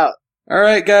roll out.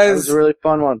 Alright, That guys. was a really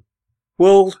fun one.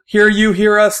 We'll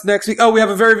hear us next week. Oh, we have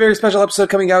a very, very special episode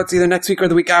coming out. It's either next week or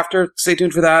the week after. Stay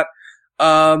tuned for that.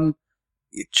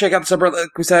 Check out the subreddit,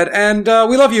 like we said, and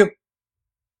we love you.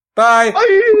 Bye.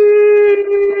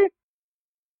 Bye!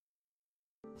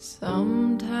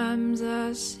 Sometimes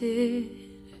I sit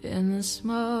in the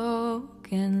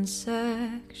smoking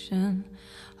section,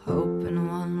 hoping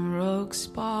one rogue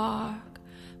spark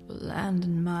will land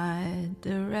in my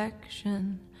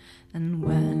direction. And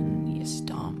when you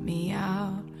stomp me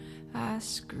out, I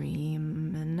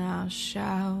scream and I'll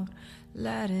shout,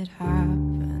 let it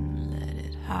happen, let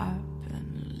it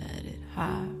happen, let it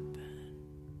happen.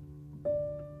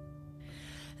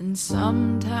 And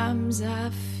sometimes I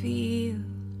feel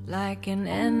like an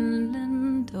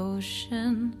inland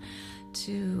ocean,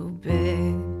 too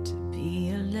big to be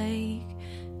a lake,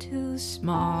 too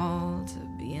small to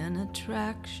be an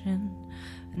attraction.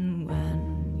 And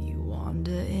when you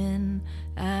wander in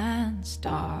and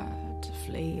start to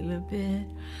flail a bit,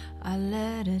 I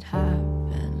let it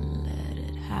happen, let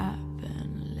it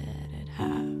happen, let it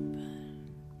happen.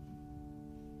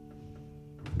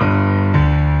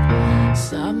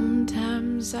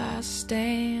 Sometimes I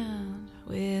stand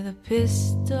with a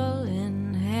pistol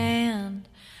in hand,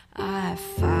 I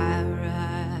fire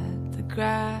at the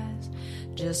grass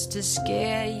just to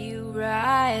scare you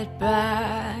right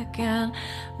back. And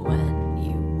when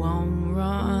you won't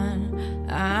run,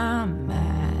 I'm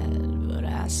mad, but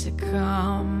I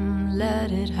succumb.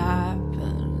 Let it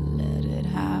happen, let it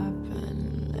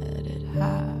happen, let it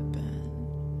happen.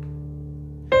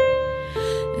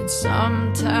 And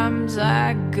sometimes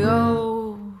I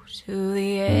go to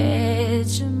the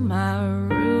edge of my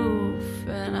roof,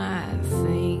 and I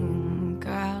think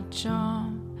I'll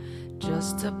jump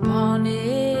just to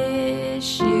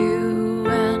punish you.